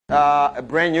A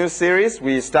brand new series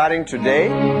we're starting today,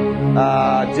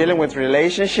 dealing with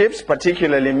relationships,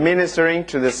 particularly ministering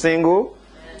to the single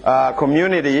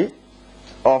community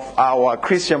of our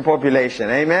Christian population.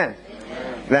 Amen.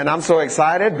 Then I'm so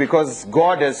excited because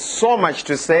God has so much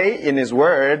to say in His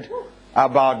Word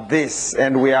about this,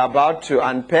 and we are about to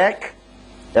unpack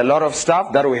a lot of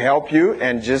stuff that will help you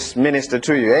and just minister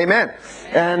to you. Amen.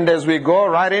 And as we go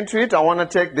right into it, I want to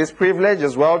take this privilege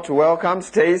as well to welcome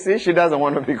Stacy. She doesn't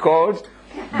want to be called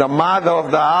the mother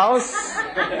of the house.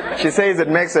 She says it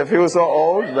makes her feel so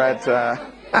old, but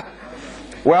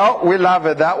well, we love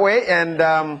it that way,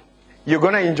 and you're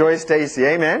going to enjoy Stacy.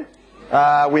 Amen.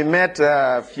 We met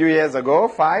a few years ago,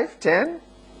 5, 10,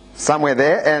 somewhere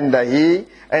there, and he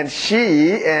and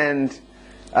she and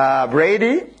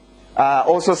Brady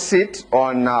also sit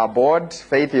on our board,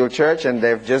 Faith Hill Church, and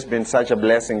they've just been such a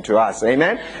blessing to us.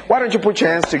 Amen. Why don't you put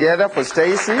your hands together for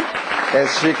Stacy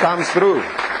as she comes through.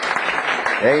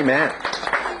 Amen.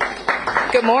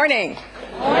 Good morning.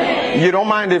 Good morning. You don't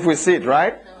mind if we sit,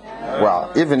 right?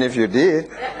 Well, even if you did,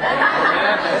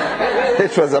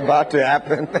 it was about to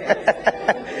happen.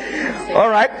 All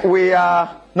right, we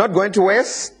are not going to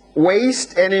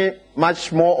waste any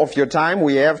much more of your time.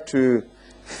 We have to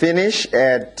finish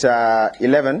at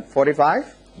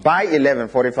 11:45, by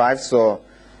 11:45, so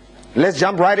let's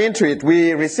jump right into it.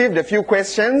 We received a few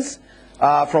questions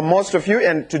from most of you,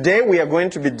 and today we are going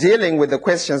to be dealing with the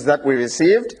questions that we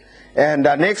received, and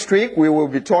next week we will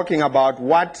be talking about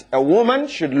what a woman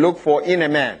should look for in a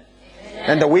man.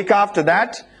 And the week after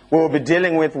that we will be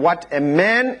dealing with what a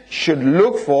man should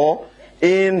look for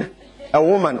in a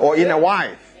woman or in a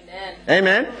wife.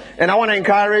 Amen. And I want to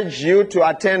encourage you to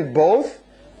attend both,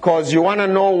 because you want to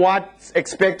know what's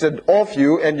expected of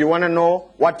you and you want to know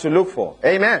what to look for.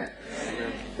 Amen.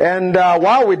 And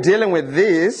while we're dealing with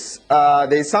this,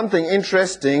 there's something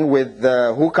interesting with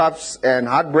hookups and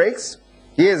heartbreaks.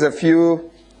 Here's a few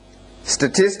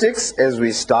statistics as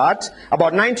we start.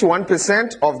 About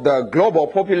 91% of the global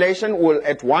population will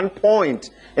at one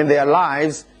point in their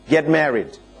lives get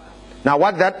married. Now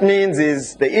what that means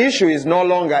is the issue is no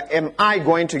longer, am I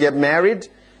going to get married?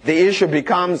 The issue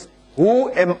becomes,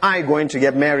 who am I going to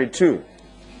get married to?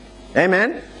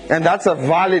 Amen? And that's a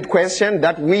valid question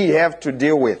that we have to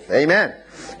deal with. Amen?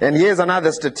 And here's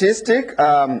another statistic.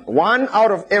 1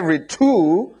 out of every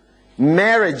 2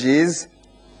 marriages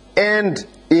end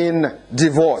in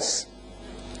divorce.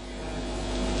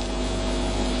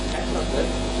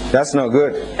 That's not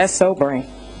good. That's sobering.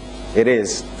 It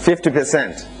is.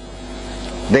 50%.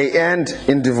 They end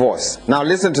in divorce. Now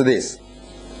listen to this.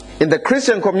 In the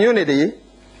Christian community,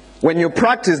 when you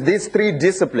practice these 3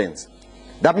 disciplines,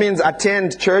 that means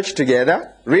attend church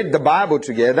together, read the Bible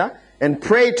together, and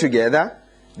pray together,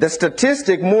 the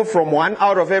statistic moved from 1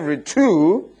 out of every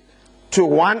 2 to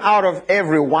 1 out of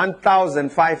every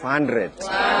 1,500.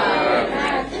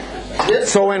 Wow.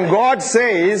 So when God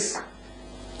says,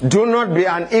 do not be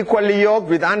unequally yoked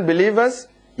with unbelievers,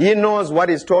 He knows what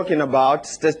He's talking about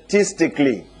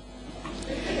statistically.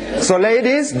 So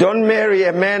ladies, don't marry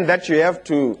a man that you have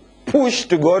to push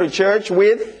to go to church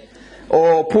with,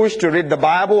 or push to read the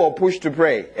Bible, or push to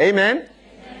pray. Amen?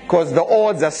 Because the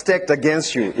odds are stacked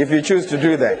against you if you choose to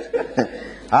do that.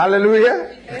 Hallelujah.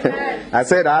 I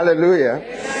said hallelujah.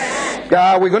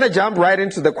 We're going to jump right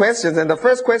into the questions. And the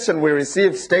first question we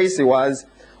received, Stacy, was,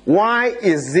 why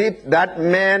is it that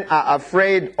men are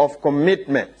afraid of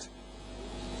commitment?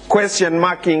 Question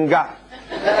markinga.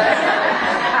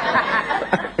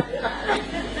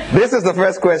 This is the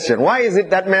first question. Why is it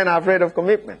that men are afraid of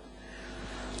commitment?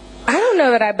 I don't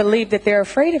know that I believe that they're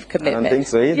afraid of commitment. I don't think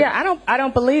so either. Yeah, I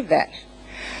don't believe that.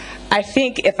 I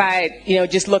think if I,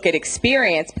 just look at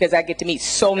experience, because I get to meet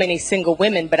so many single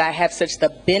women, but I have such the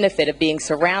benefit of being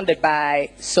surrounded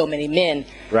by so many men.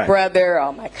 Right. Brother,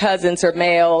 all my cousins are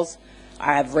males.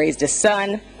 I've raised a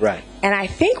son. Right. And I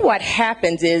think what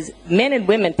happens is men and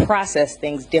women process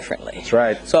things differently. That's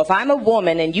right. So if I'm a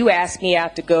woman and you ask me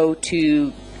out to go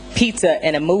to pizza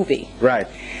and a movie. Right.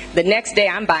 The next day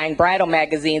I'm buying bridal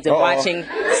magazines and watching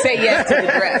Say Yes to the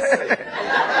Dress.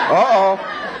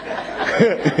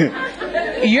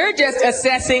 You're just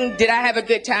assessing, did I have a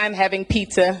good time having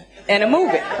pizza and a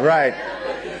movie? Right.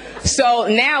 So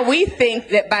now we think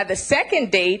that by the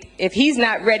second date, if he's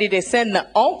not ready to send the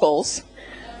uncles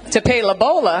to pay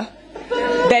Lobola,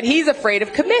 that he's afraid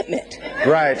of commitment.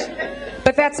 Right.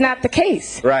 But that's not the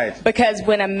case. Right. Because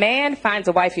when a man finds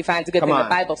a wife, he finds a good thing. The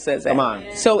Bible says that. Come on.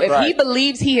 So if he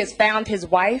believes he has found his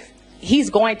wife, he's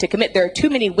going to commit. There are too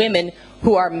many women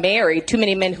who are married, too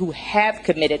many men who have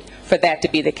committed for that to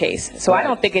be the case. So I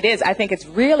don't think it is. I think it's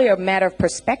really a matter of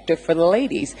perspective for the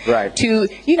ladies to,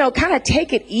 you know, kind of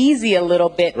take it easy a little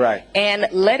bit and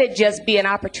let it just be an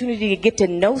opportunity to get to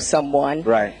know someone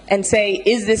and say,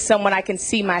 is this someone I can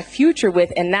see my future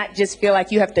with, and not just feel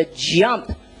like you have to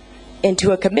jump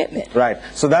into a commitment. Right.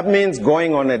 So that means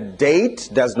going on a date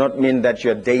does not mean that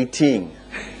you're dating.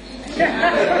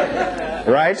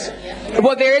 Right?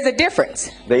 Well, there is a difference.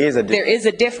 There is a difference. There is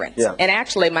a difference. Yeah. And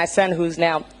actually, my son, who's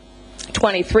now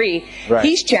 23,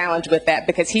 he's challenged with that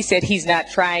because he said he's not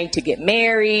trying to get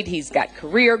married. He's got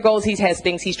career goals. He has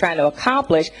things he's trying to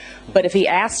accomplish. But if he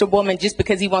asks a woman just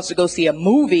because he wants to go see a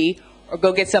movie or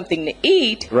go get something to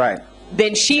eat,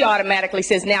 then she automatically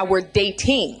says, now we're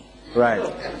dating. Right.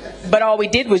 But all we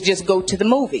did was just go to the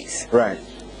movies. Right.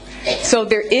 So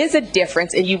there is a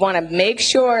difference, and you want to make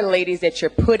sure, ladies, that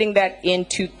you're putting that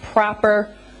into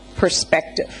proper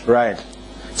perspective. Right.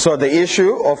 So the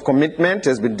issue of commitment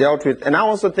has been dealt with, and I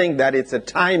also think that it's a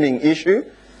timing issue,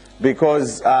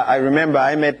 because I remember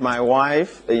I met my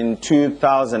wife in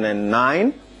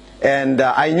 2009, and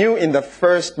I knew in the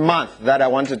first month that I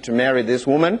wanted to marry this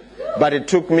woman, but it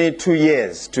took me 2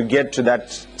 years to get to that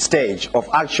stage of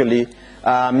actually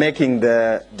making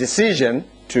the decision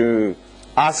to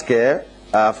ask her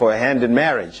for a hand in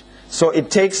marriage. So it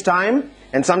takes time,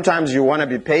 and sometimes you want to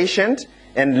be patient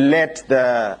and let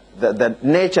the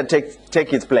nature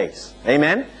take its place.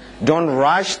 Amen? Don't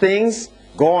rush things.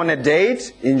 Go on a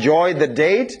date, enjoy the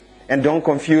date, and don't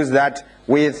confuse that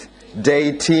with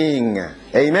dating.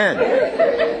 Amen?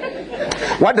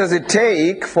 What does it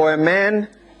take for a man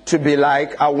to be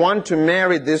like, I want to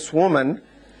marry this woman?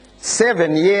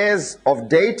 7 years of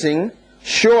dating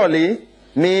surely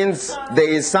means there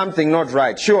is something not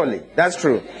right. Surely. That's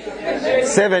true.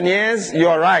 7 years,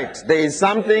 you're right. There is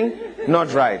something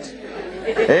not right.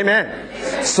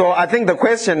 Amen. So I think the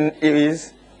question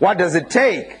is, what does it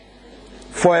take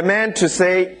for a man to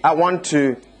say, I want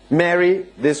to marry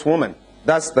this woman?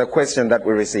 That's the question that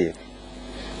we receive.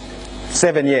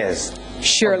 7 years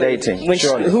of dating. When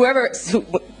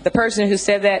the person who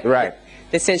said that,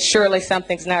 that says surely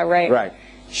something's not right.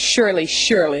 Surely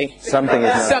something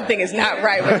is not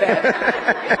right with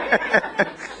that.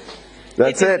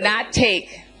 That's it does not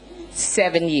take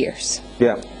 7 years.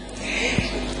 Yeah.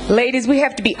 Ladies, we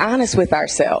have to be honest with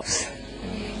ourselves.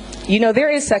 You know, there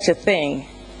is such a thing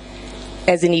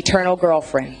as an eternal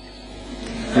girlfriend.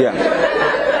 Yeah.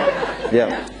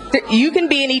 Yeah. You can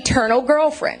be an eternal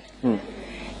girlfriend.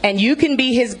 And you can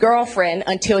be his girlfriend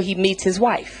until he meets his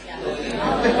wife.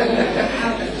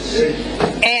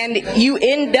 And you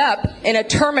end up in a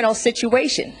terminal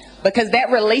situation because that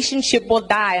relationship will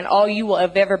die and all you will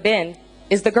have ever been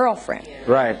is the girlfriend.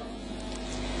 Right.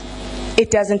 It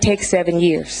doesn't take 7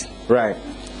 years. Right.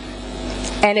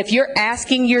 And if you're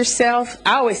asking yourself,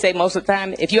 I always say most of the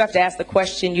time, if you have to ask the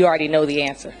question, you already know the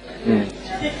answer.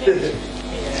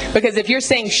 Because if you're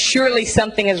saying surely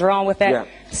something is wrong with that,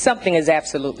 something is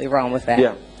absolutely wrong with that.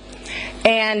 Yeah.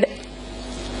 And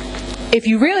if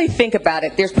you really think about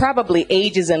it, there's probably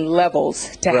ages and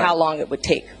levels to how long it would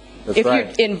take. If you're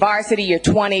in varsity, you're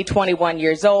 20, 21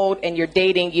 years old, and you're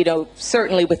dating, you know,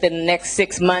 certainly within the next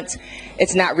 6 months,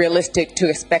 it's not realistic to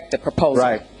expect a proposal.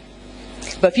 Right.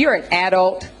 But if you're an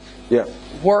adult, Yeah.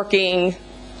 working,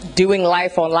 doing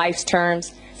life on life's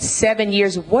terms, 7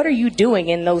 years, what are you doing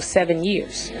in those 7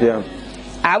 years? Yeah.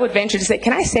 I would venture to say,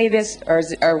 can I say this, or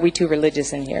are we too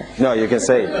religious in here? No, you can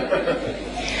say it.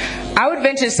 I would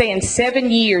venture to say in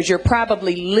 7 years, you're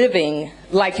probably living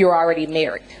like you're already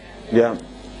married. Yeah.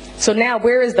 So now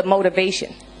where is the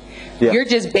motivation? Yeah. You're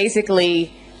just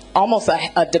basically almost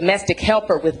a domestic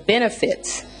helper with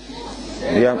benefits.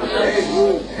 Yeah.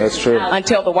 That's true.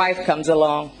 Until the wife comes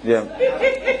along. Yeah.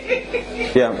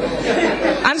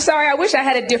 Yeah. I'm sorry, I wish I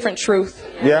had a different truth.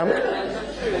 Yeah.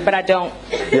 But I don't.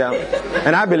 Yeah.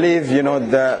 And I believe, you know,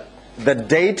 the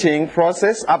dating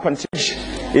process up until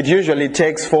it usually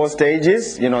takes 4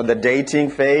 stages, you know, the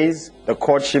dating phase, the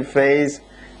courtship phase,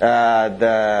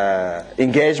 the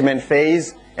engagement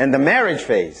phase, and the marriage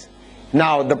phase.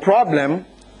 Now, the problem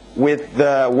with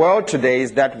the world today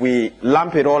is that we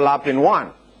lump it all up in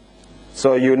one.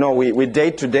 So, you know, we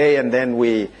date today and then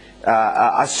we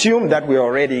assume that we're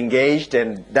already engaged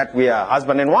and that we are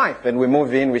husband and wife. And we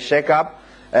move in, we shake up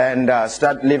and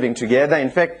start living together. In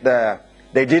fact,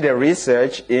 they did a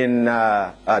research in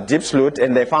Diepsloot,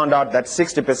 and they found out that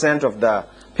 60% of the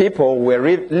people who were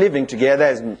living together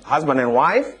as husband and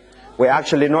wife were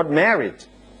actually not married.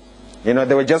 You know,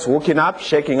 they were just hooking up,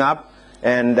 shaking up,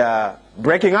 and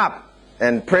breaking up,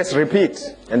 and press repeat,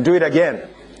 and do it again.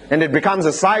 And it becomes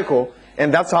a cycle,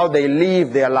 and that's how they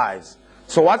live their lives.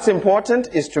 So what's important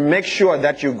is to make sure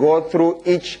that you go through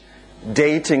each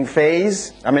dating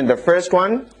phase. I mean, the first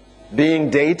one being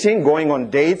dating, going on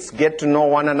dates, get to know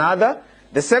one another.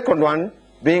 The second one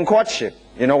being courtship.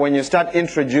 You know, when you start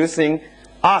introducing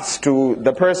us to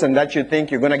the person that you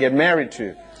think you're going to get married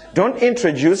to. Don't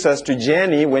introduce us to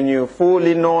Jenny when you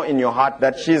fully know in your heart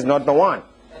that she's not the one.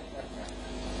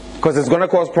 Because it's going to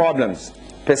cause problems,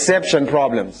 perception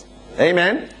problems.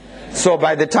 Amen? So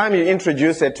by the time you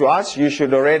introduce it to us, you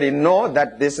should already know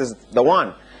that this is the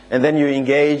one. And then you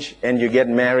engage and you get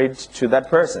married to that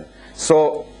person.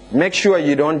 So make sure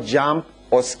you don't jump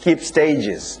or skip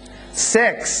stages.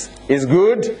 Sex is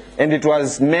good, and it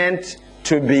was meant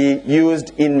to be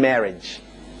used in marriage.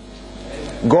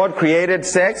 God created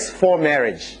sex for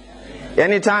marriage.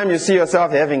 Anytime you see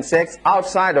yourself having sex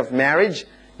outside of marriage,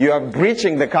 you are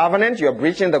breaching the covenant, you are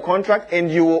breaching the contract, and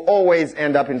you will always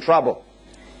end up in trouble.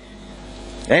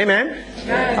 Amen?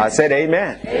 Amen. I said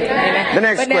amen. Amen. The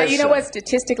next question. But now, you know what,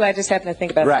 statistically, I just happen to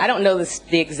think about it. I don't know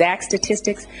the exact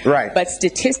statistics, but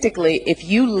statistically, if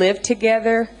you live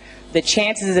together, the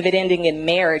chances of it ending in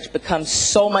marriage become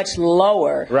so much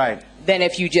lower than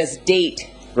if you just date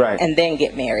and then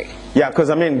get married. Yeah, because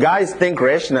I mean, guys think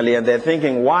rationally, and they're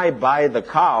thinking, why buy the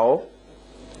cow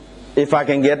if I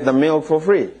can get the milk for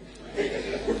free?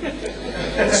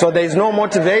 So there's no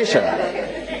motivation.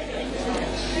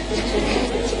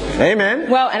 Amen.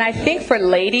 Well, and I think for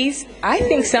ladies, I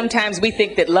think sometimes we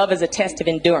think that love is a test of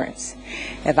endurance.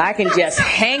 If I can just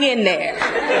hang in there,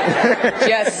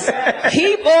 just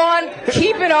keep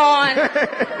it on,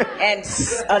 and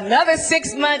another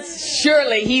 6 months,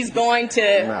 surely he's going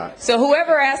to. No. So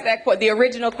whoever asked that, the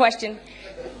original question,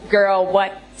 girl,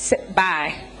 what?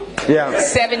 Bye. Yeah.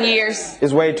 7 years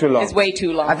is way too long. Is way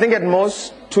too long. I think at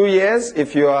most 2 years,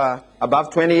 if you are above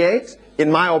 28.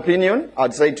 In my opinion,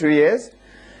 I'd say 2 years.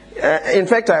 In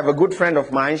fact, I have a good friend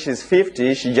of mine. She's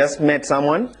 50. She just met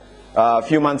someone a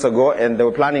few months ago, and they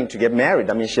were planning to get married.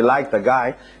 I mean, she liked the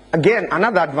guy. Again,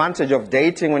 another advantage of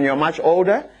dating when you're much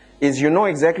older is you know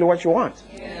exactly what you want.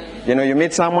 Yeah. You know, you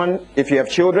meet someone, if you have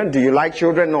children, do you like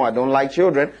children? No, I don't like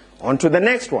children. On to the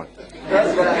next one.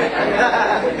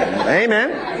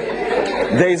 Amen.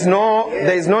 There's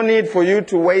no need for you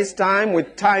to waste time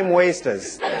with time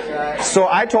wasters. So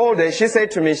I told her, she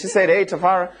said to me, she said, hey,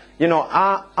 Tafara, you know,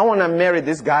 I want to marry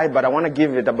this guy, but I want to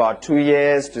give it about 2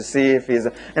 years to see if he's...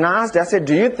 And I asked her, I said,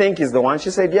 do you think he's the one? She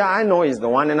said, yeah, I know he's the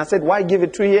one. And I said, why give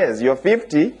it 2 years? You're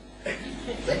 50.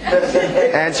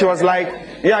 And she was like,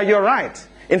 yeah, you're right.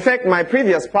 In fact, my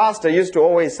previous pastor used to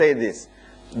always say this.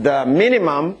 The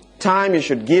minimum time you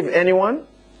should give anyone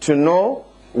to know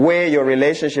where your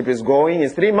relationship is going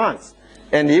is 3 months.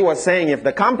 And he was saying if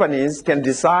the companies can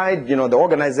decide, you know, the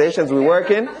organizations we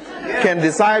work in can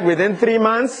decide within 3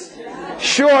 months,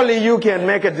 surely you can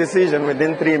make a decision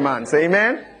within 3 months.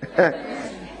 Amen?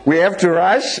 We have to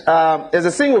rush. As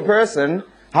a single person,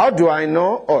 how do I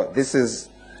know? Oh, this is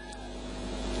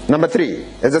number 3.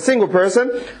 As a single person,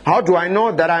 how do I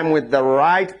know that I'm with the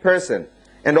right person?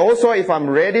 And also, if I'm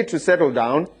ready to settle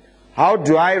down, how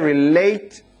do I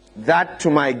relate that to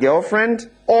my girlfriend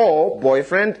or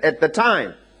boyfriend at the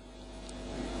time?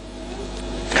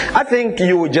 I think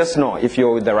you would just know if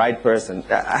you're with the right person.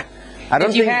 I don't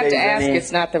if you think have to ask,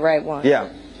 it's not the right one. Yeah.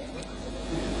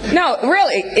 No,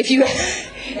 really, if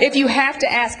you have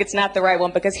to ask, it's not the right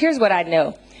one, because here's what I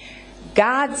know.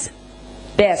 God's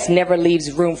best never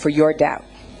leaves room for your doubt.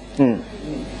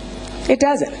 It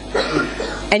doesn't.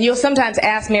 And you'll sometimes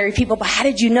ask married people, but how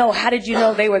did you know? How did you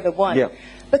know they were the one? Yeah.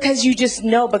 Because you just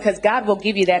know, because God will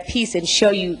give you that peace and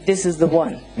show you this is the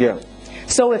one. Yeah.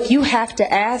 So if you have to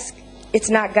ask, it's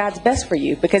not God's best for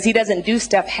you, because he doesn't do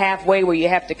stuff halfway where you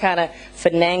have to kind of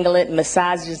finagle it and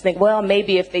massage it and think, well,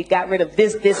 maybe if they got rid of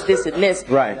this, and this,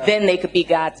 then they could be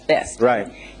God's best.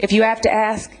 Right. If you have to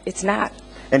ask, it's not.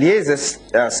 And here's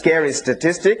a scary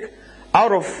statistic.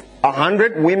 Out of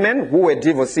 100 women who were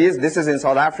divorcees, this is in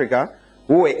South Africa,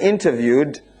 who were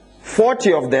interviewed,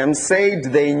 40 of them said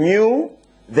they knew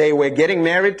they were getting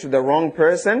married to the wrong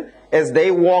person as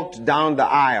they walked down the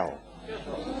aisle.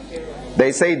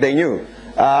 They say they knew.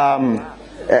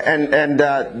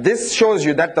 This shows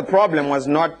you that the problem was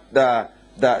not the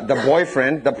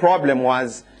boyfriend. The problem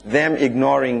was them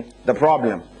ignoring the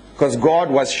problem, because God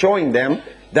was showing them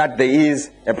that there is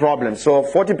a problem. So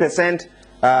 40%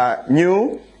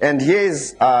 knew, and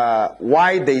here's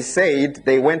why they said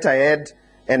they went ahead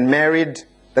and married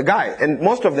the guy. And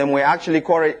most of them were actually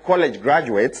college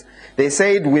graduates. They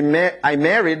said, I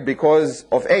married because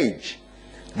of age.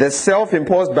 The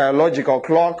self-imposed biological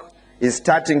clock is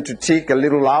starting to tick a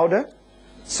little louder.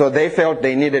 So they felt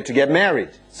they needed to get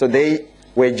married. So they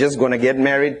were just going to get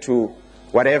married to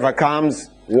whatever comes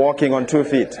walking on 2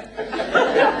 feet.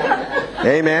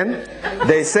 Amen.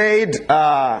 They said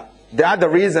the other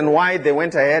reason why they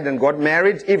went ahead and got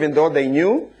married, even though they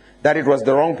knew that it was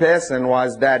the wrong person,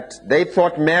 was that they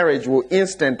thought marriage would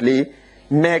instantly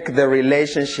make the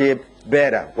relationship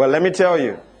better. Well, let me tell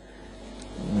you,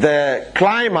 the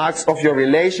climax of your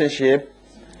relationship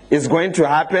is going to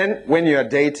happen when you are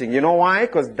dating. You know why?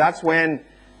 Because that's when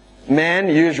men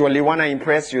usually want to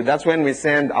impress you. That's when we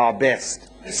send our best.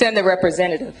 You send the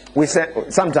representative. We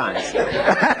send sometimes.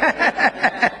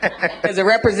 Because the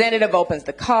representative opens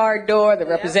the car door, the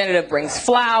representative brings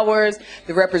flowers,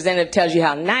 the representative tells you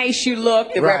how nice you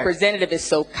look, the representative is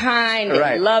so kind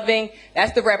and loving.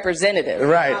 That's the representative.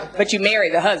 Right. But you marry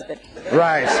the husband.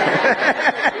 Right.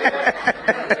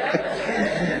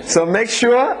 So make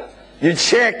sure you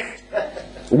check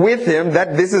with him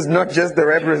that this is not just the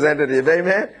representative.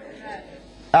 Amen.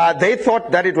 They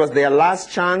thought that it was their last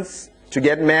chance to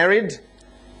get married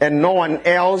and no one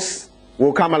else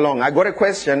will come along. I got a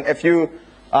question a few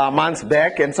months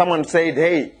back and someone said,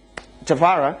 hey,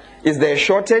 Tafara, is there a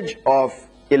shortage of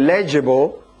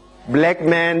eligible black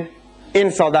men in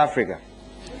South Africa?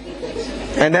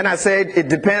 And then I said, it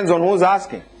depends on who's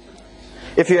asking.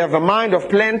 If you have a mind of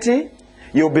plenty,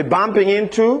 you'll be bumping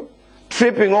into,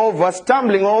 tripping over,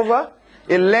 stumbling over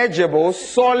eligible,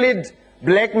 solid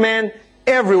black men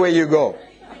everywhere you go.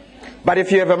 But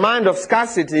if you have a mind of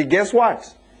scarcity, guess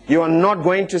what? You are not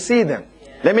going to see them.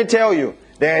 Let me tell you,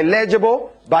 there are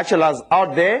eligible bachelors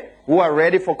out there who are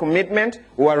ready for commitment,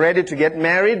 who are ready to get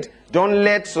married. Don't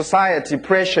let society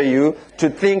pressure you to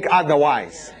think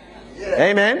otherwise.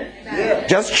 Amen?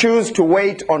 Just choose to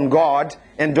wait on God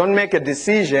and don't make a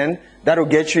decision that will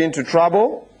get you into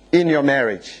trouble in your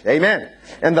marriage. Amen?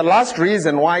 And the last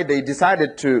reason why they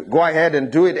decided to go ahead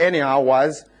and do it anyhow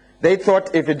was they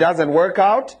thought if it doesn't work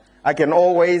out, I can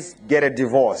always get a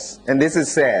divorce. And this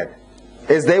is sad.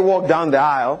 As they walked down the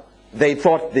aisle, they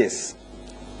thought this.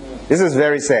 This is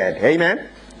very sad. Amen?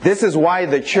 This is why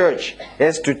the church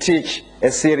has to teach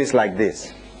a series like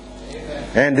this.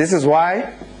 And this is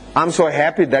why I'm so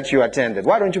happy that you attended.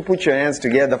 Why don't you put your hands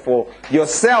together for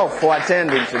yourself for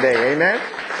attending today? Amen?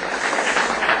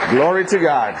 Glory to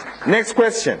God. Next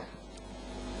question.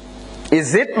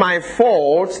 Is it my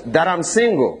fault that I'm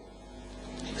single?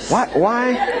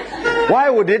 Why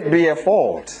would it be a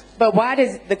fault? But why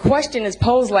does the question is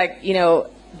posed like, you know,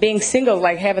 being single is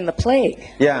like having the plague?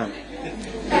 Yeah.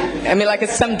 I mean, like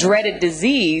it's some dreaded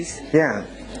disease. Yeah.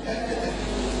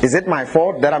 Is it my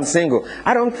fault that I'm single?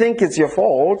 I don't think it's your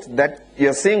fault that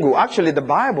you're single. Actually, the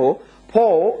Bible,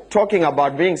 Paul, talking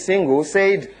about being single,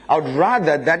 said, I would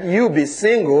rather that you be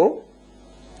single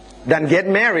than get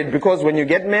married. Because when you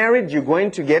get married, you're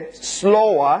going to get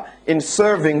slower in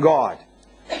serving God.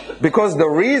 Because the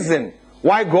reason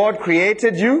why God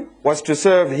created you was to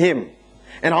serve Him.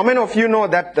 And how many of you know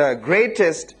that the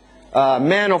greatest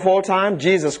man of all time,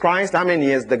 Jesus Christ, I mean, He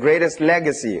has the greatest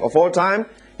legacy of all time.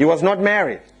 He was not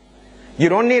married. You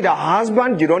don't need a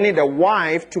husband, you don't need a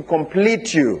wife to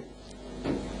complete you.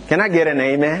 Can I get an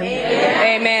amen?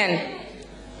 Amen.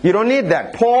 You don't need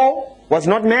that. Paul was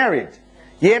not married,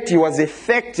 yet he was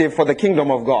effective for the kingdom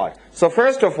of God. So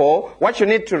first of all, what you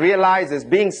need to realize is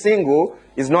being single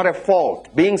is not a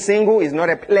fault. Being single is not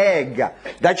a plague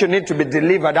that you need to be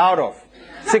delivered out of.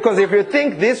 See, because if you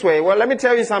think this way, well, let me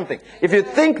tell you something. If you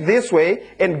think this way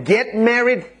and get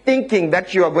married thinking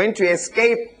that you are going to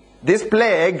escape this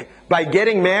plague by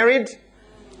getting married,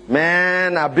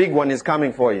 man, a big one is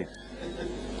coming for you.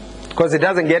 Because it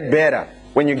doesn't get better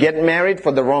when you get married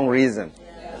for the wrong reason.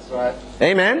 That's right.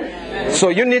 Amen? So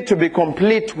you need to be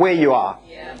complete where you are.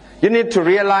 You need to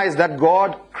realize that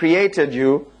God created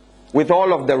you with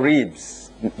all of the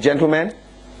ribs. Gentlemen,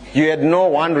 you had no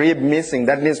one rib missing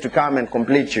that needs to come and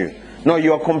complete you. No,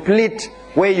 you are complete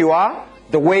where you are,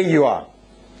 the way you are.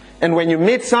 And when you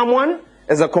meet someone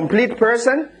as a complete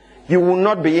person, you will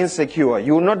not be insecure.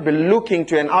 You will not be looking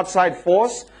to an outside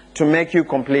force to make you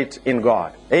complete in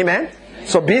God. Amen?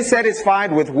 So be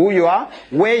satisfied with who you are,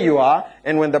 where you are,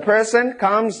 and when the person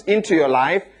comes into your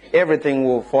life, everything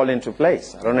will fall into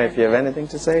place. I don't know if you have anything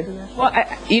to say to that. Well,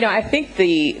 I think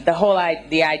the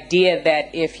idea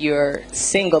that if you're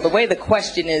single, the way the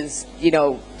question is,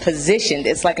 positioned,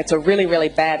 it's like it's a really, really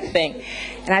bad thing.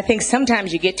 And I think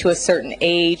sometimes you get to a certain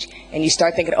age and you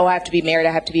start thinking, oh, I have to be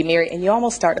married, and you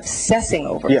almost start obsessing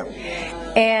over it. Yeah.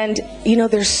 And,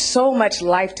 there's so much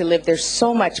life to live. There's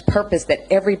so much purpose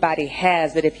that everybody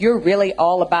has that if you're really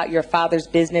all about your Father's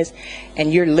business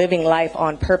and you're living life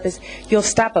on purpose, you'll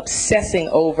stop obsessing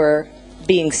over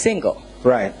being single.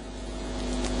 Right.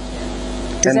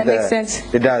 Does that make sense?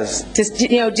 It does. Just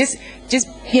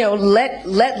let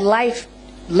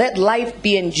life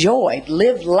be enjoyed.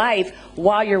 Live life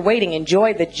while you're waiting.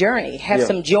 Enjoy the journey. Have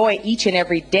some joy each and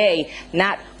every day.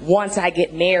 Not once I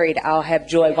get married, I'll have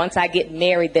joy. Once I get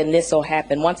married, then this will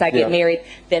happen. Once I get married,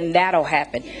 then that'll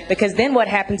happen. Because then what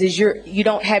happens is you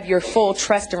don't have your full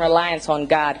trust and reliance on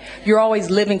God. You're always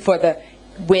living for the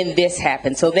when this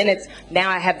happens. So then it's now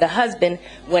I have the husband.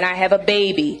 When I have a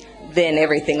baby, then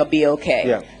everything will be okay.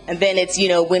 Yeah. And then it's,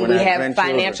 when we have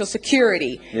financial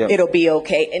security, it'll be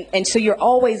okay. And so you're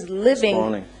always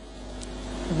living,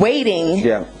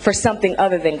 waiting for something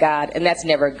other than God, and that's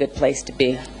never a good place to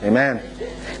be. Amen.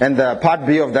 And the part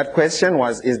B of that question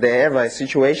was, is there ever a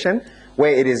situation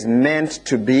where it is meant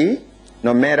to be,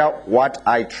 no matter what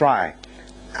I try?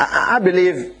 I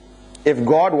believe if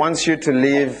God wants you to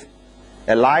live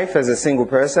a life as a single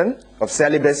person of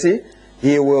celibacy,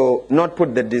 He will not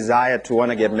put the desire to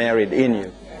want to get married in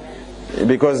you.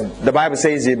 Because the Bible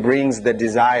says He brings the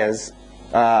desires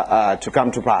to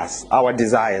come to pass. Our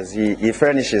desires, He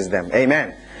furnishes them.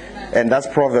 Amen. And that's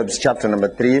Proverbs chapter number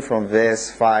 3 from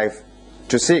verse 5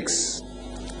 to 6.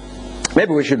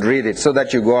 Maybe we should read it so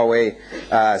that you go away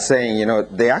saying,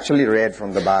 they actually read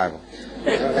from the Bible.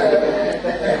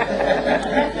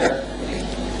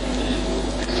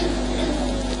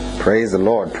 Praise the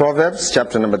Lord. Proverbs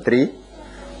chapter number 3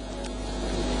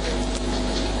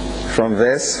 from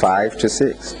verse 5 to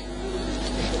 6.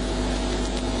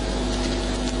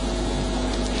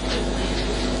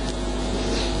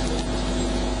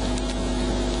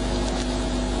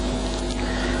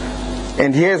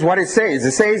 And here's what it says.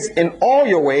 It says, in all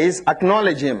your ways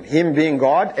acknowledge Him, Him being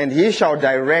God, and He shall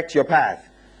direct your path.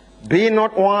 Be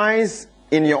not wise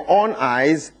in your own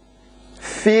eyes.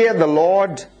 Fear the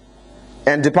Lord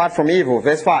and depart from evil.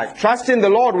 Verse 5. Trust in the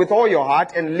Lord with all your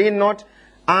heart and lean not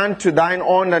unto thine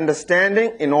own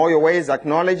understanding. In all your ways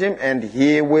acknowledge Him, and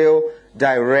He will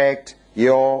direct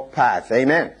your path.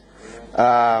 Amen.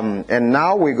 And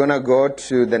now we're going to go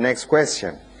to the next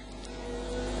question.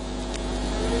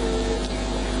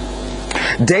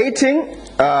 Dating,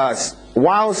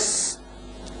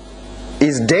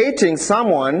 is dating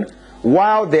someone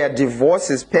while their divorce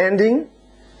is pending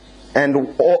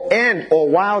or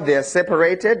while they're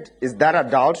separated, is that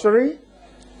adultery?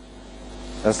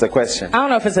 That's the question. I don't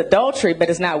know if it's adultery, but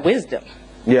it's not wisdom.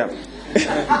 Yeah.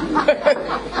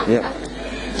 Yeah.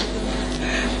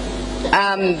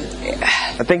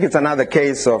 I think it's another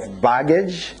case of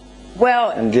baggage.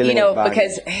 Well,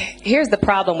 because here's the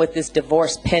problem with this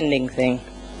divorce pending thing.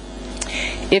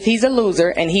 If he's a loser,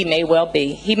 and he may well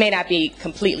be, he may not be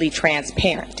completely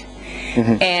transparent.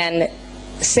 Mm-hmm. And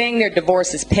saying their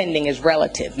divorce is pending is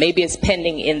relative. Maybe it's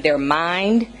pending in their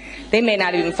mind. They may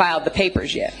not even file the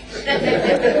papers yet.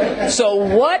 So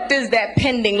what does that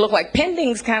pending look like?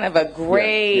 Pending's kind of a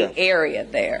gray area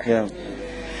there. Yeah.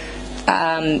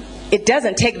 It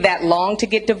doesn't take that long to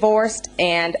get divorced,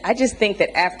 and I just think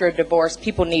that after a divorce,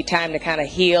 people need time to kind of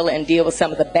heal and deal with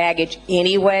some of the baggage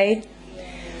anyway.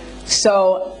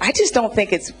 So I just don't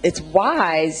think it's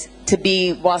wise to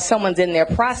be while someone's in their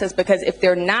process, because if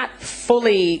they're not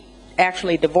fully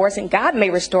actually divorcing, God may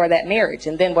restore that marriage,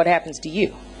 and then what happens to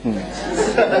you?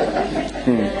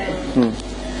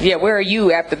 Yeah, where are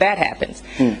you after that happens?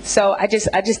 So I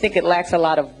just think it lacks a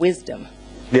lot of wisdom.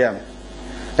 Yeah.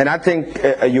 And I think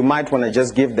you might want to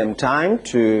just give them time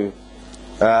to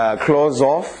close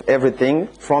off everything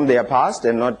from their past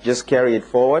and not just carry it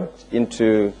forward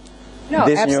into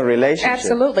this new relationship.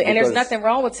 Absolutely. And there's nothing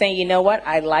wrong with saying, you know what,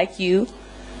 I like you,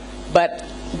 but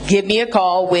give me a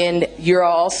call when you're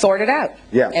all sorted out.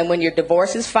 Yeah. And when your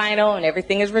divorce is final and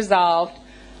everything is resolved,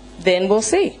 then we'll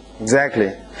see.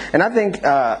 Exactly. And I think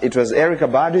it was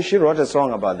Erykah Badu, she wrote a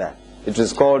song about that. It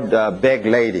was called Bag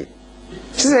Lady.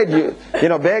 She said, you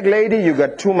know, bag lady, you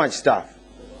got too much stuff.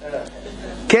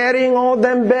 Carrying all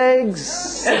them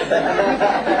bags. And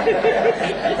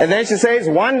then she says,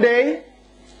 one day,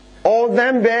 all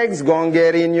them bags gonna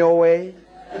get in your way.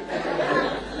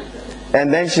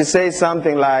 And then she says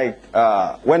something like,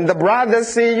 when the brothers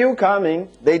see you coming,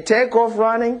 they take off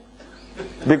running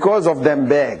because of them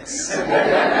bags.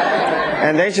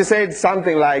 And then she said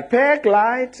something like, pack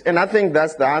light. And I think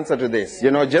that's the answer to this. You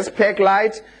know, just pack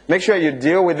light. Make sure you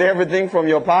deal with everything from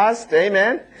your past.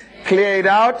 Amen. Clear it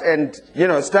out and, you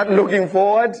know, start looking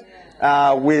forward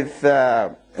with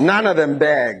none of them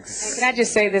bags. Can I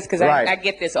just say this? Because I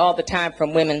get this all the time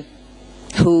from women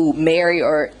who marry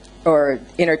or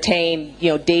entertain,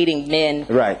 you know, dating men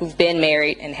who've been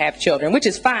married and have children, which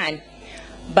is fine.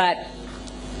 But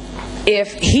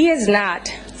if he is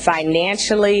not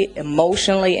financially,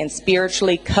 emotionally, and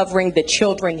spiritually covering the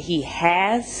children he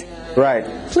has, Right.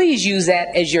 Please use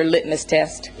that as your litmus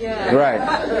test. Yeah.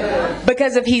 Right.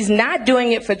 Because if he's not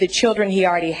doing it for the children he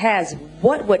already has,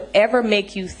 what would ever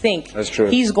make you think That's true.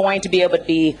 he's going to be able to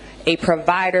be a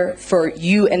provider for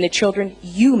you and the children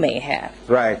you may have?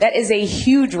 Right. That is a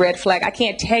huge red flag. I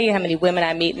can't tell you how many women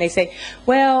I meet and they say,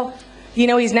 well, you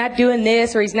know, he's not doing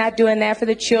this or he's not doing that for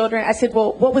the children. I said,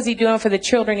 well, what was he doing for the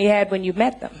children he had when you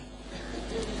met them?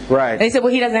 Right. And they said,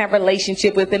 well, he doesn't have a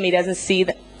relationship with them. He doesn't see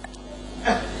them.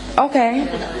 Okay.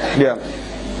 Yeah.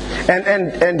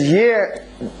 And here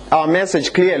our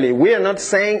message clearly, we are not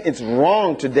saying it's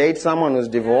wrong to date someone who's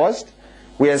divorced.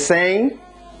 We are saying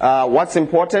what's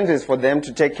important is for them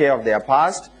to take care of their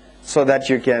past so that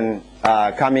you can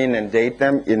come in and date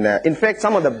them. In fact,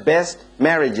 some of the best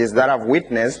marriages that I've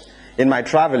witnessed in my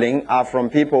traveling are from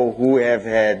people who have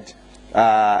had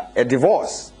a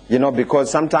divorce. You know, because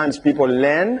sometimes people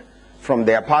learn from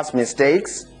their past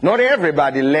mistakes. Not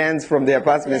everybody learns from their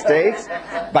past mistakes,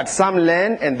 but some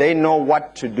learn and they know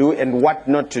what to do and what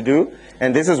not to do.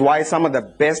 And this is why some of the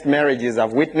best marriages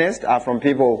I've witnessed are from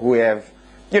people who have,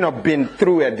 you know, been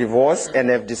through a divorce and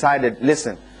have decided,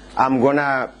 listen, I'm going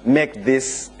to make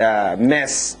this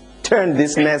mess, turn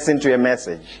this mess into a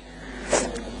message.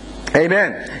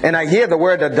 Amen. And I hear the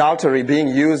word adultery being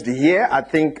used here.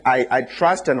 I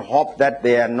trust and hope that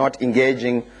they are not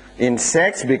engaging in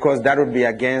sex, because that would be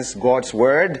against God's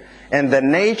word. And the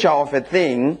nature of a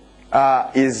thing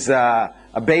is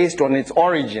based on its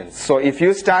origins. So if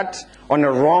you start on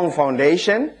a wrong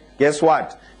foundation, guess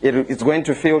what? It's going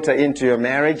to filter into your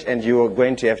marriage and you are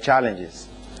going to have challenges.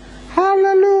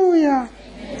 Hallelujah.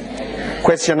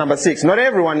 Question number 6. Not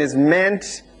everyone is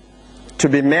meant to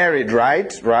be married,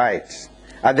 right? Right.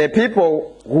 Are there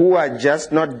people who are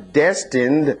just not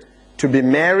destined to be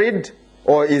married,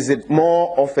 or is it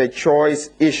more of a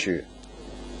choice issue?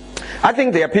 I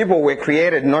think there are people who were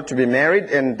created not to be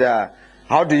married, and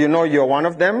how do you know you're one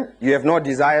of them? You have no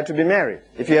desire to be married.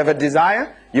 If you have a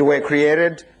desire, you were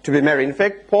created to be married. In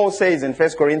fact, Paul says in 1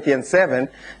 Corinthians 7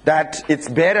 that it's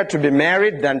better to be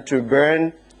married than to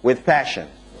burn with passion.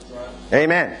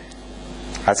 Amen.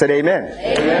 I said amen.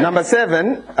 Amen. Number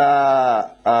 7,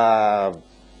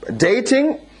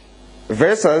 dating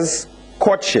versus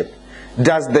courtship.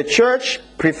 Does the church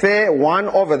prefer one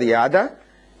over the other?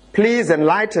 Please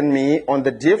enlighten me on the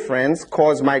difference,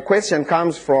 because my question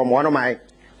comes from one of my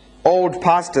old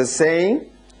pastors saying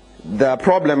the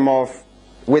problem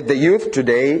with the youth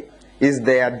today is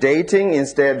they are dating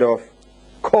instead of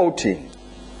courting.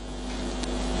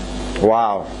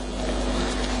 Wow.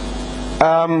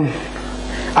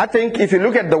 I think if you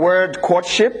look at the word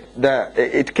courtship,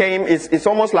 it's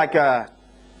almost like a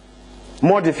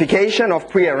modification of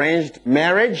prearranged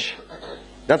marriage.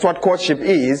 That's what courtship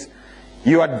is.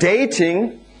 You are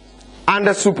dating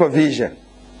under supervision.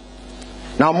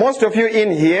 Now, most of you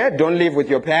in here don't live with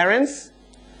your parents,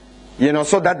 you know,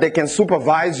 so that they can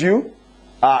supervise you.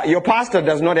 Your pastor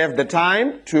does not have the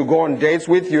time to go on dates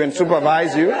with you and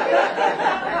supervise you.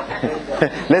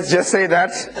 Let's just say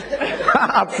that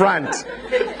up front.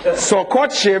 So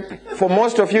courtship, for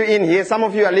most of you in here, some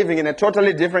of you are living in a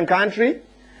totally different country.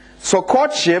 So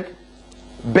courtship,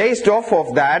 based off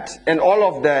of that and all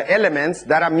of the elements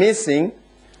that are missing,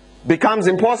 becomes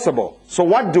impossible. So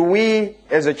what do we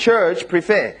as a church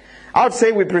prefer? I would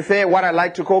say we prefer what I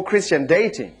like to call Christian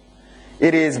dating.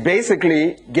 It is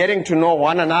basically getting to know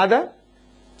one another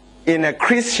in a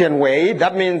Christian way.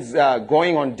 That means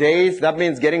going on dates. That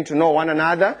means getting to know one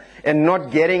another and not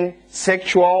getting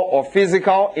sexual or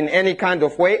physical in any kind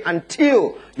of way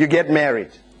until you get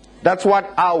married. That's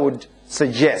what I would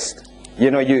suggest. You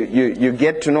know, you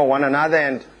get to know one another,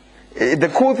 and the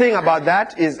cool thing about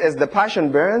that is as the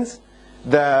passion burns,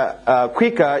 the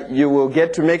quicker you will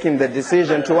get to making the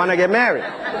decision to want to get married.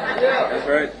 That's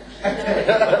right.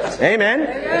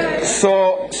 Amen.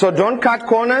 So don't cut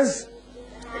corners.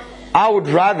 I would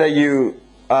rather you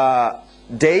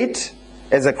date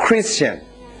as a Christian.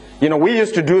 You know, we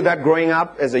used to do that growing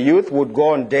up as a youth. Would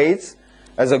go on dates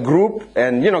as a group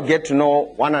and, you know, get to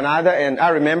know one another. And I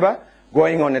remember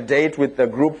going on a date with the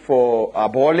group for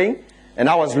bowling. And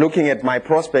I was looking at my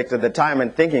prospect at the time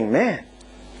and thinking, man,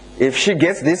 if she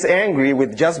gets this angry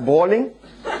with just bowling,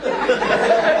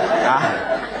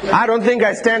 I don't think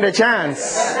I stand a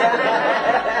chance.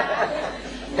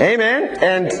 Amen.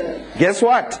 And guess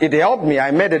what? It helped me.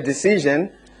 I made a decision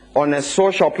on a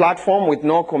social platform with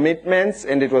no commitments,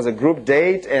 and it was a group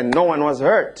date, and no one was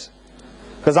hurt.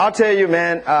 Because I'll tell you,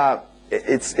 man,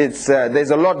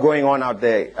 there's a lot going on out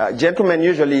there. Gentlemen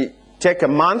usually take a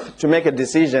month to make a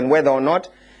decision whether or not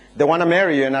they want to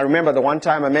marry you. And I remember the one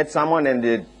time I met someone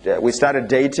and we started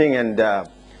dating, and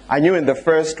I knew in the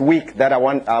first week that I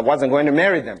wasn't going to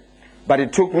marry them. But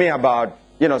it took me about,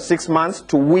 6 months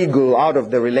to wiggle out of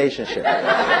the relationship.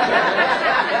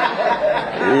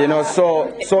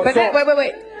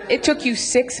 Wait. It took you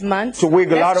 6 months? To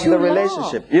wiggle out of the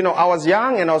relationship. I was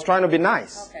young and I was trying to be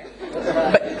nice.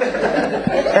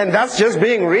 Okay. And that's just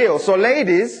being real. So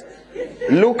ladies,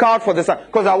 look out for this.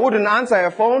 Because I wouldn't answer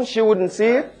her phone, she wouldn't see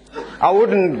it. I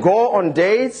wouldn't go on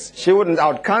dates, I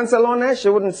would cancel on her, she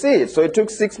wouldn't see it. So it took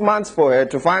 6 months for her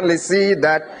to finally see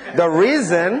that the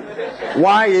reason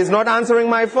why he's not answering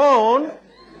my phone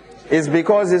is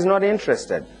because he's not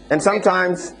interested. And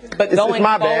sometimes it's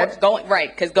my bad.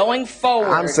 Because going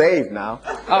forward... I'm saved now.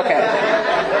 Okay.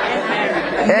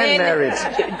 And married.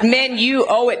 Men, you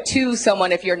owe it to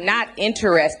someone. If you're not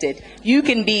interested, you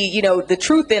can be, the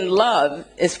truth in love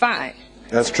is fine.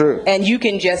 That's true. And you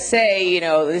can just say,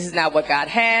 this is not what God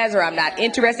has, or I'm not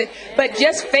interested. But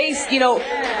just face,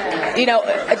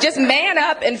 just man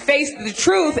up and face the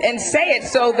truth and say it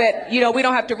so that, we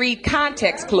don't have to read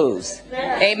context clues.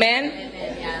 Amen?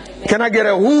 Can I get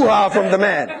a hoo-ha from the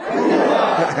man?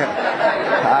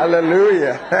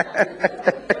 Hallelujah.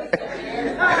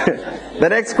 The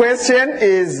next question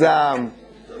is,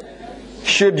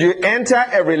 should you enter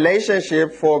a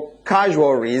relationship for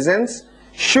casual reasons?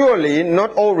 Surely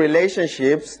not all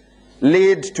relationships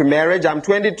lead to marriage. I'm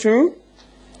 22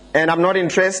 and I'm not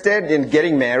interested in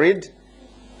getting married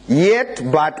yet,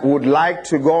 but would like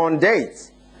to go on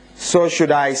dates. So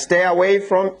should I stay away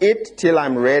from it till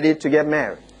I'm ready to get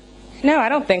married? No, I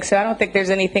don't think so. I don't think there's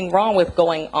anything wrong with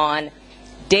going on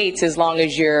dates as long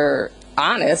as you're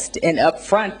honest and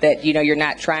upfront that, you're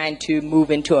not trying to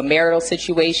move into a marital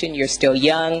situation. You're still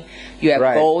young. You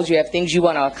have goals. You have things you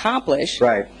want to accomplish.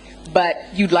 Right. But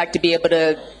you'd like to be able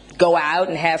to go out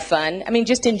and have fun. I mean,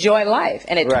 just enjoy life.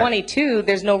 And at 22,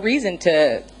 there's no reason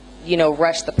to,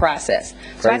 rush the process.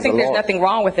 So I think there's nothing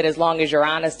wrong with it as long as you're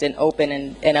honest and open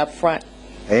and upfront.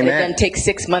 Amen. And it doesn't take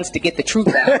 6 months to get the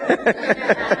truth out.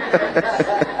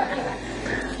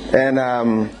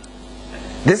 And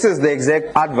this is the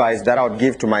exact advice that I would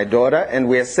give to my daughter. And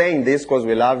we're saying this because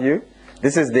we love you.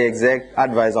 This is the exact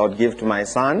advice I would give to my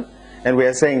son. And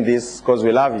we're saying this because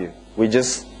we love you. We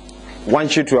just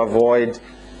want you to avoid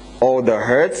all the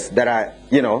hurts that are,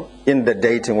 in the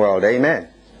dating world. Amen.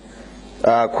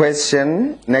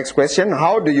 Next question.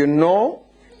 How do you know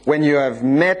when you have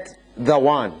met the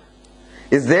one?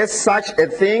 Is there such a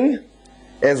thing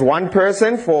as one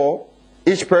person for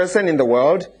each person in the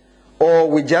world? Or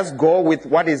we just go with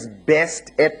what is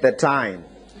best at the time?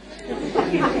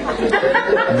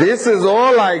 This is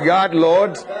all I got,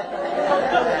 Lord.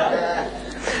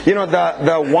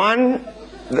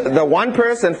 The one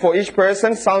person for each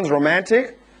person sounds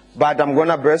romantic, but I'm going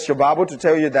to burst your Bible to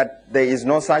tell you that there is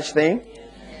no such thing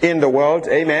in the world.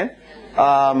 Amen.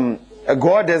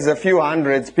 God has a few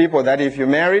hundreds people that if you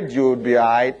married, you would be all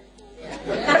right.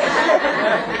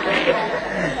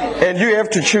 And you have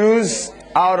to choose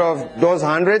out of those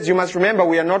hundreds. You must remember,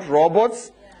 we are not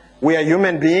robots. We are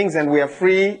human beings and we are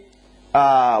free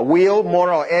will,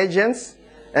 moral agents.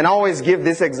 And I always give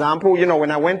this example.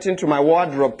 When I went into my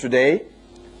wardrobe today,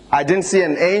 I didn't see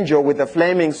an angel with a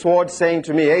flaming sword saying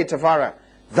to me, hey, Tafara,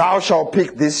 thou shalt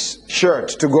pick this shirt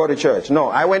to go to church. No,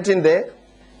 I went in there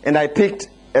and I picked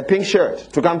a pink shirt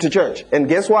to come to church. And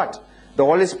guess what? The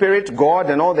Holy Spirit, God,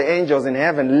 and all the angels in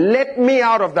heaven let me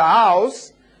out of the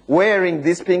house wearing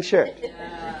this pink shirt.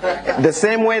 The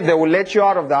same way they will let you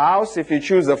out of the house if you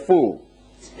choose a fool.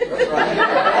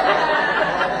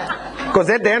 Because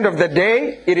at the end of the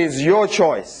day, it is your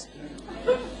choice.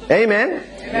 Amen?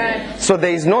 Amen. So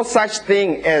there is no such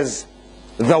thing as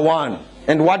the one.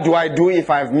 And what do I do if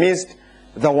I've missed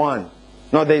the one?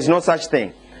 No, there is no such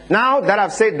thing. Now that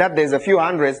I've said that there's a few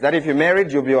hundreds that if you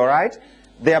married, you'll be all right.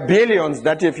 There are billions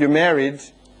that if you married,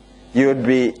 you'd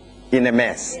be in a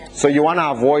mess. So you want to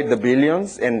avoid the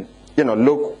billions and,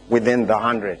 look within the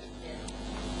 100.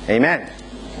 Amen.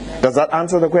 Does that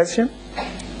answer the question?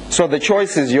 So the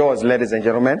choice is yours, ladies and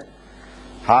gentlemen.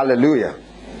 Hallelujah.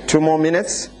 2 more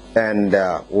minutes and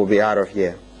we'll be out of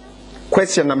here.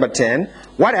 Question number 10.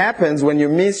 What happens when you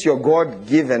miss your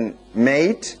God-given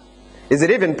mate? Is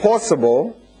it even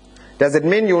possible? Does it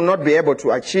mean you will not be able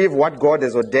to achieve what God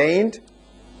has ordained,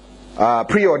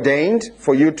 preordained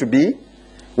for you to be?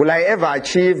 Will I ever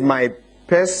achieve my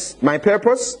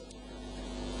purpose?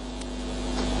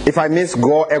 If I miss a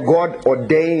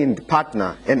God-ordained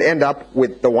partner and end up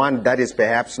with the one that is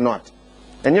perhaps not.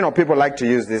 And people like to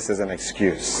use this as an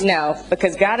excuse. No,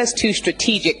 because God is too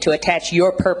strategic to attach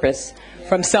your purpose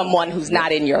from someone who's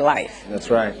not in your life. That's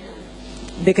right.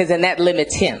 Because then that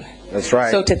limits him. That's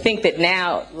right. So to think that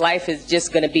now life is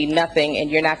just going to be nothing and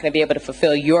you're not going to be able to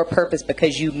fulfill your purpose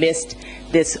because you missed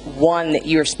this one that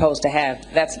you're supposed to have,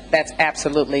 that's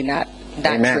absolutely not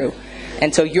true.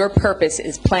 And so your purpose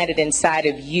is planted inside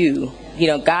of you. You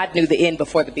know, God knew the end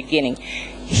before the beginning.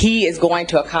 He is going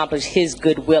to accomplish his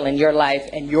good will in your life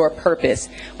and your purpose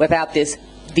without this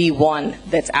the one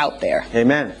that's out there.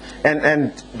 Amen.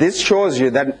 And this shows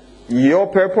you that your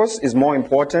purpose is more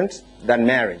important than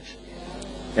marriage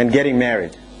and getting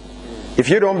married. If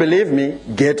you don't believe me,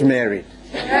 get married.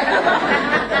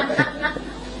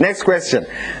 Next question.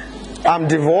 I'm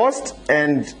divorced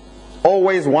and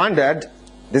always wondered,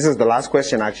 this is the last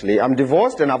question actually, I'm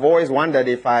divorced and I've always wondered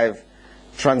if I've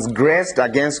transgressed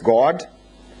against God.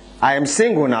 I am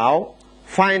single now,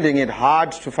 finding it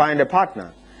hard to find a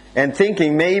partner, and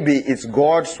thinking maybe it's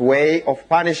God's way of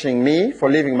punishing me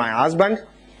for leaving my husband,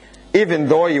 even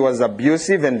though he was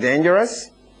abusive and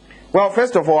dangerous. Well,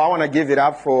 first of all, I want to give it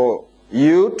up for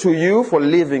you, for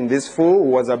leaving this fool who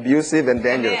was abusive and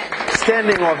dangerous.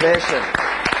 Standing ovation.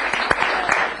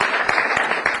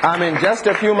 I mean, just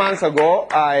a few months ago,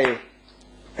 I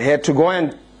had to go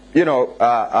and,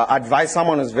 advise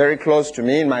someone who's very close to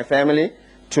me in my family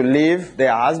to leave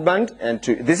their husband, and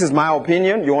this is my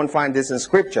opinion, you won't find this in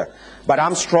scripture, but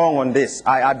I'm strong on this.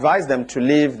 I advise them to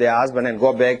leave their husband and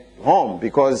go back home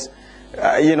because,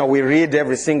 we read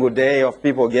every single day of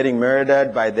people getting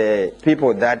murdered by the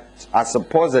people that are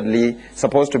supposedly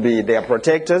supposed to be their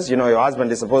protectors. You know, your husband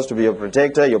is supposed to be your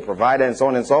protector, your provider, and so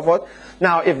on and so forth.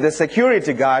 Now, if the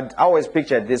security guard, I always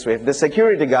picture it this way, if the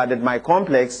security guard at my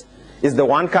complex is the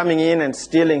one coming in and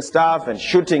stealing stuff and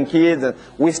shooting kids,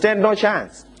 we stand no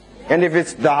chance. And if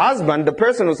it's the husband, the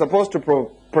person who's supposed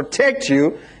to protect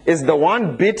you, is the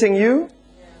one beating you,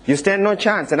 you stand no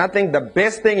chance. And I think the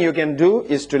best thing you can do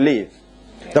is to leave.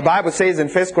 The Bible says in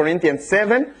 1 Corinthians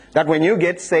 7 that when you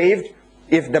get saved,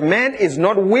 if the man is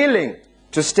not willing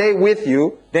to stay with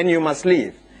you, then you must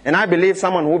leave. And I believe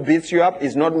someone who beats you up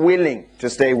is not willing to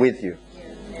stay with you.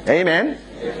 Amen?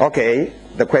 Okay.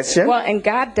 The question? Well, and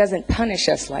God doesn't punish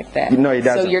us like that. No, he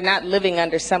doesn't. So you're not living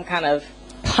under some kind of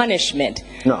punishment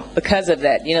no. because of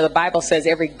that. You know, the Bible says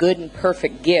every good and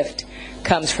perfect gift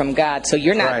comes from God. So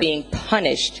you're not being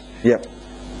punished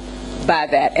by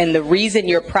that. And the reason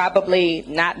you're probably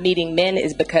not meeting men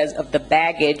is because of the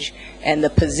baggage and the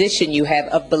position you have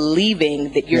of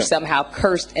believing that you're somehow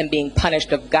cursed and being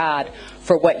punished of God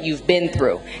for what you've been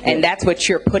through. And that's what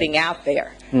you're putting out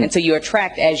there. And so you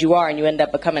attract as you are, and you end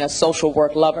up becoming a social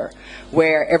work lover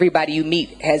where everybody you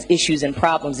meet has issues and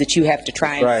problems that you have to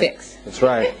try and fix. That's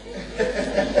right.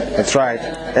 That's right.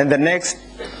 And the next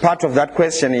part of that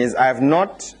question is, I have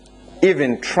not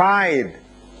even tried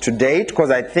to date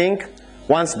because I think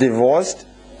once divorced,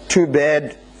 too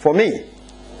bad for me.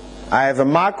 I have a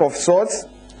mark of sorts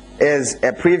as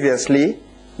a previously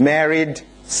married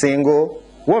single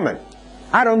woman.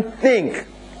 I don't think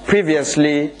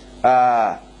previously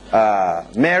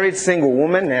married single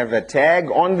women have a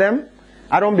tag on them.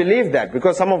 I don't believe that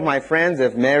because some of my friends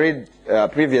have married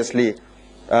previously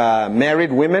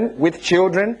married women with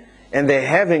children, and they're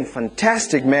having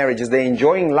fantastic marriages. They're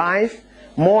enjoying life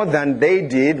more than they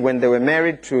did when they were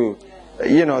married to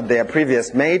their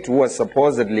previous mate who was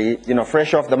supposedly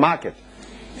fresh off the market.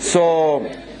 So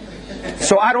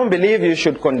I don't believe you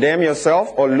should condemn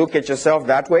yourself or look at yourself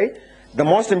that way. The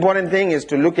most important thing is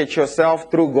to look at yourself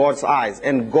through God's eyes.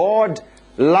 And God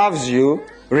loves you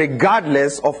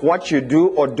regardless of what you do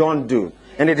or don't do.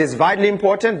 And it is vitally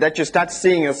important that you start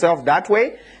seeing yourself that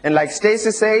way. And like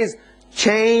Stacy says,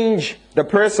 change the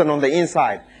person on the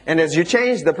inside. And as you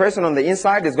change the person on the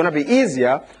inside, it's going to be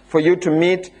easier for you to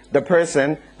meet the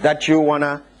person that you want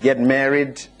to get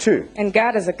married to. And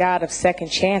God is a God of second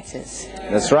chances.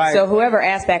 That's right. So whoever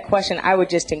asked that question, I would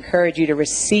just encourage you to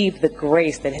receive the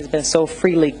grace that has been so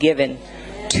freely given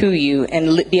to you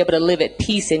and be able to live at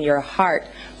peace in your heart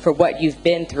for what you've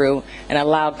been through, and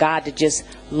allow God to just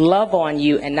love on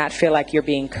you and not feel like you're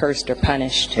being cursed or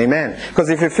punished. Amen. Because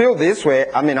if you feel this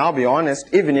way, I mean, I'll be honest,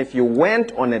 even if you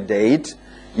went on a date,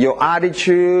 your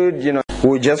attitude,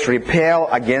 will just repel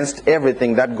against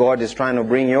everything that God is trying to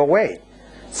bring your way.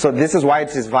 So this is why it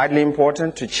is vitally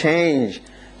important to change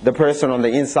the person on the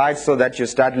inside so that you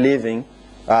start living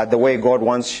the way God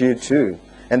wants you to.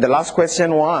 And the last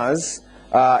question was,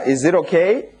 is it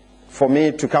okay for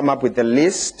me to come up with a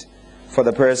list for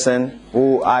the person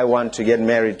who I want to get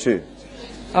married to?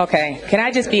 Okay. Can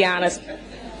I just be honest?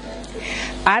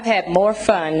 I've had more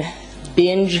fun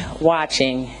binge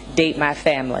watching Date My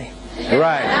Family.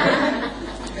 Right.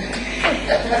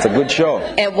 It's a good show.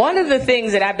 And one of the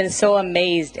things that I've been so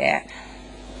amazed at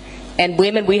And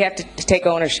women, we have to take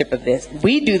ownership of this.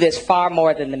 We do this far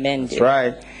more than the men do. That's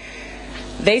right.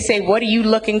 They say, what are you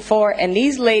looking for? And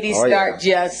these ladies start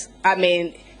just, I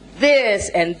mean, this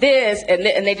and this, and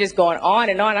they're just going on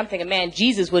and on. I'm thinking, man,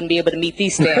 Jesus wouldn't be able to meet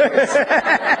these standards.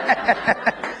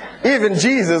 Even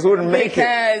Jesus wouldn't make it.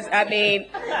 Because, I mean,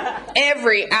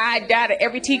 every I dotted,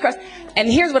 every T crossed. And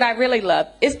here's what I really love.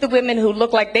 It's the women who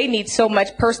look like they need so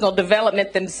much personal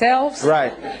development themselves.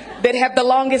 Right. That have the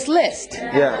longest list.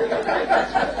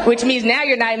 Yeah. Which means now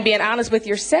you're not even being honest with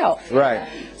yourself. Right.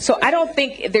 So I don't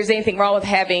think there's anything wrong with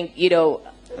having, you know,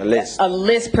 a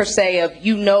list per se of,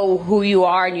 you know who you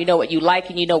are and you know what you like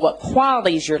and you know what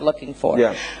qualities you're looking for.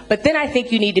 Yeah. But then I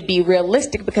think you need to be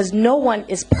realistic, because no one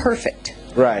is perfect.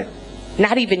 Right.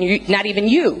 Not even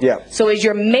you. Yeah. So as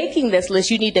you're making this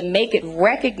list, you need to make it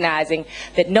recognizing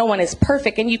that no one is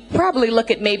perfect, and you probably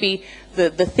look at maybe the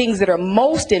things that are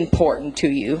most important to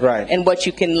you, right, and what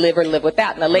you can live or live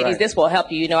without. And the ladies, this will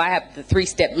help you. You know, I have the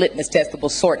 3-step litmus test that will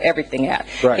sort everything out.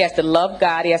 Right. He has to love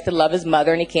God, he has to love his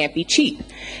mother, and he can't be cheap.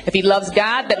 If he loves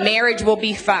God, the marriage will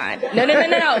be fine.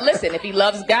 No. Listen, if he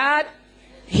loves God,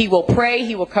 he will pray,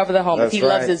 he will cover the home. That's if he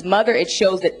loves his mother, it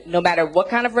shows that no matter what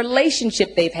kind of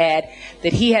relationship they've had,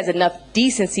 that he has enough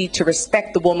decency to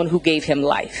respect the woman who gave him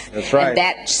life. That's right. And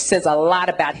that says a lot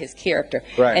about his character.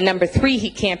 Right. And number 3, he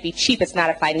can't be cheap. It's not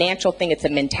a financial thing, it's a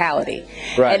mentality.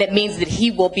 Right. And it means that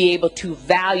he will be able to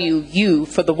value you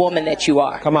for the woman that you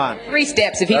are. Come on. 3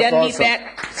 steps. If he doesn't meet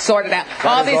that, sort it out.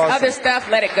 All this other stuff,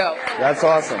 let it go. That's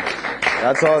awesome.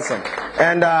 That's awesome.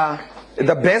 And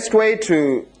the best way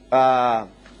to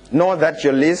know that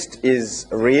your list is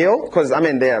real, because I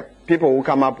mean there are people who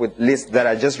come up with lists that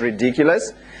are just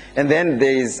ridiculous, and then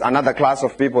there is another class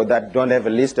of people that don't have a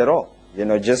list at all. You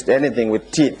know, just anything with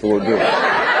teeth will do.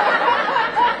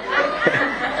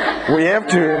 we have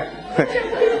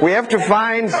to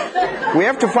find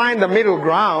the middle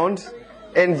ground.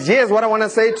 And here's what I want to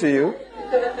say to you: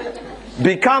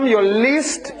 become your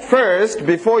list first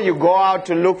before you go out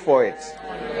to look for it.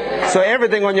 So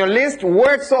everything on your list,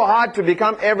 work so hard to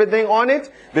become everything on it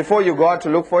before you go out to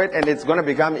look for it, and it's going to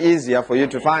become easier for you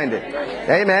to find it.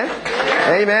 Amen.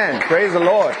 Amen. Praise the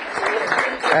Lord.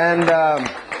 And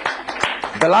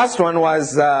the last one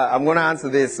was, I'm going to answer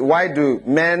this. Why do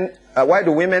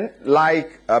women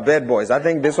like bad boys? I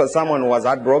think this was someone who was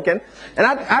heartbroken. And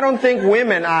I don't think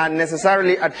women are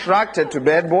necessarily attracted to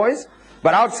bad boys.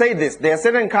 But I would say this: there are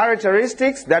certain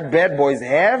characteristics that bad boys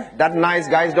have that nice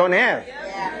guys don't have.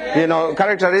 You know,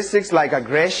 characteristics like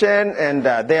aggression, and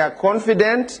they are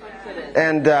confident,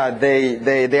 and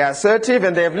they are assertive,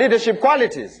 and they have leadership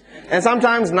qualities. And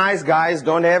sometimes nice guys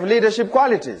don't have leadership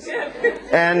qualities.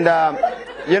 And,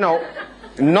 you know,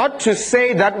 not to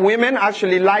say that women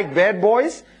actually like bad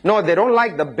boys. No, they don't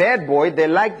like the bad boy. They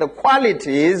like the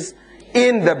qualities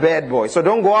in the bad boy. So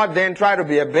don't go out there and try to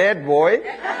be a bad boy.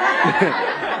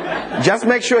 Just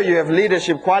make sure you have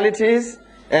leadership qualities,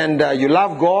 and you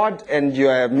love God, and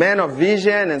you're a man of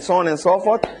vision, and so on and so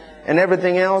forth, and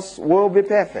everything else will be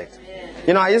perfect.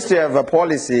 You know, I used to have a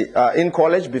policy in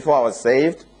college before I was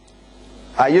saved.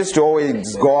 I used to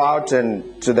always go out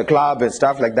and to the club and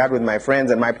stuff like that with my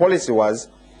friends, and my policy was,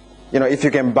 you know, if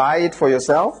you can buy it for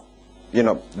yourself, you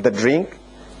know, the drink,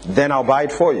 then I'll buy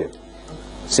it for you.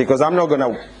 See, because I'm not going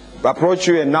to approach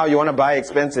you and now you want to buy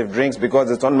expensive drinks because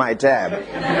it's on my tab.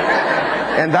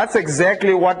 And that's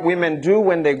exactly what women do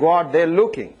when they go out there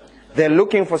looking. They're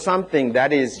looking for something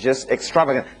that is just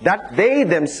extravagant, that they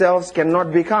themselves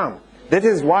cannot become. That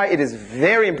is why it is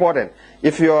very important.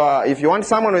 If you want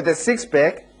someone with a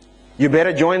six-pack, you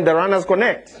better join the Runners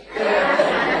Connect.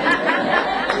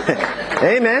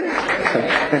 Amen.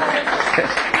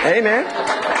 Amen.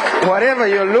 Whatever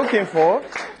you're looking for,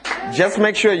 just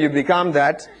make sure you become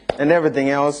that, and everything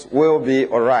else will be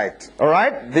all right. All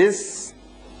right? This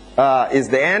is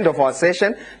the end of our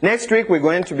session. Next week, we're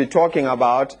going to be talking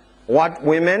about what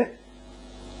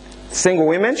single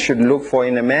women should look for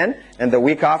in a man. And the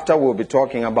week after, we'll be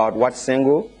talking about what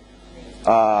single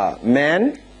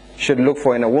men should look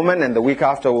for in a woman. And the week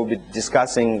after, we'll be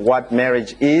discussing what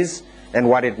marriage is and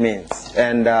what it means.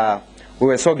 And we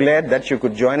were so glad that you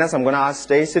could join us. I'm going to ask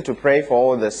Stacy to pray for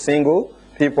all the single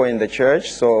people in the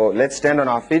church. So let's stand on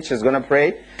our feet. She's going to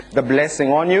pray the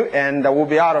blessing on you, and we'll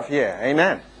be out of here.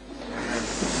 Amen.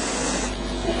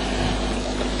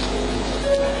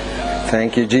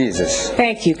 Thank you, Jesus.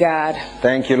 Thank you, God.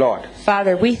 Thank you, Lord.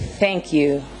 Father, we thank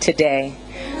you today.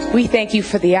 We thank you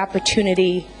for the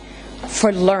opportunity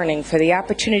for learning, for the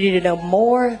opportunity to know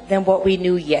more than what we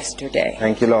knew yesterday.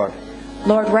 Thank you, Lord.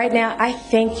 Lord, right now, I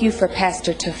thank you for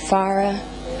Pastor Tafara.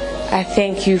 I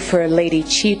thank you for Lady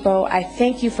Chipo. I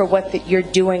thank you for what that you're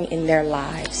doing in their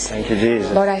lives. Thank you,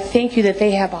 Jesus. Lord, I thank you that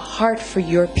they have a heart for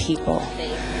your people.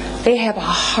 They have a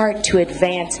heart to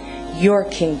advance your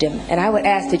kingdom. And I would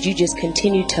ask that you just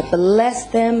continue to bless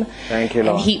them. Thank you,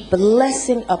 Lord. And heap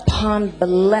blessing upon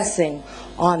blessing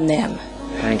on them.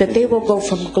 That they will go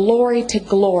from glory to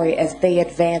glory as they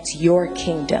advance your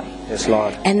kingdom. Yes,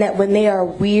 Lord. And that when they are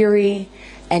weary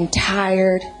and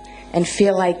tired and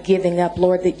feel like giving up,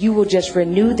 Lord, that you will just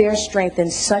renew their strength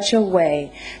in such a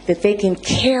way that they can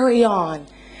carry on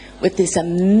with this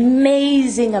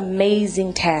amazing,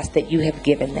 amazing task that you have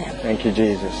given them. Thank you,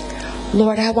 Jesus.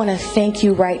 Lord, I want to thank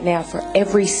you right now for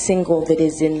every single that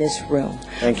is in this room.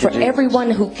 Thank you, for Jesus.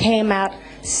 everyone who came out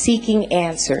seeking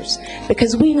answers.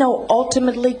 Because we know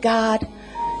ultimately, God,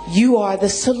 you are the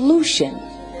solution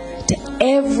to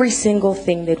every single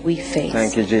thing that we face.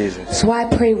 Thank you, Jesus. So I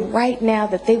pray right now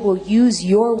that they will use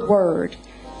your word,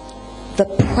 the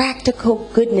practical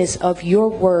goodness of your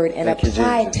word, and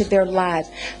apply it to their lives.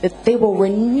 That they will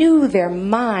renew their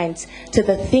minds to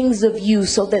the things of you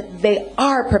so that they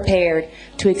are prepared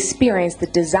to experience the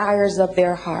desires of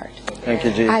their heart. Thank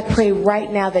you, Jesus. I pray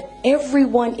right now that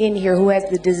everyone in here who has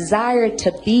the desire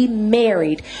to be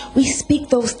married, we speak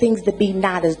those things that be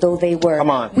not as though they were.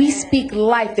 Come on. We speak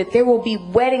life, that there will be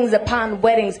weddings upon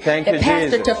weddings. Thank that you,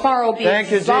 Pastor Jesus. Tafaro will be Thank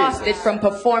you, exhausted Jesus. from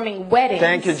performing weddings.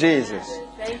 Thank you, Jesus.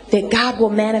 That God will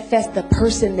manifest the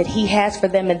person that he has for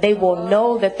them, and they will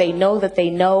know that they know that they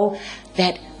know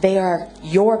that they are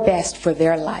your best for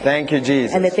their life. Thank you,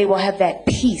 Jesus. And that they will have that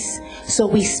peace. So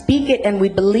we speak it and we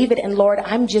believe it. And Lord,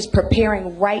 I'm just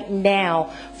preparing right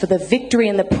now for the victory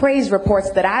and the praise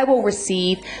reports that I will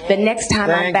receive the next time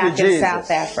I'm back in South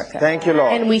Africa. Thank you,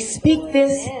 Lord. And we speak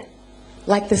this,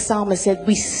 like the psalmist said,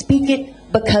 we speak it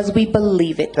because we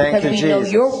believe it. Thank because you, we know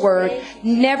Jesus. your word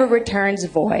never returns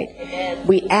void.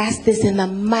 We ask this in the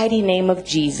mighty name of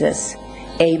Jesus.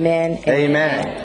 Amen. Amen.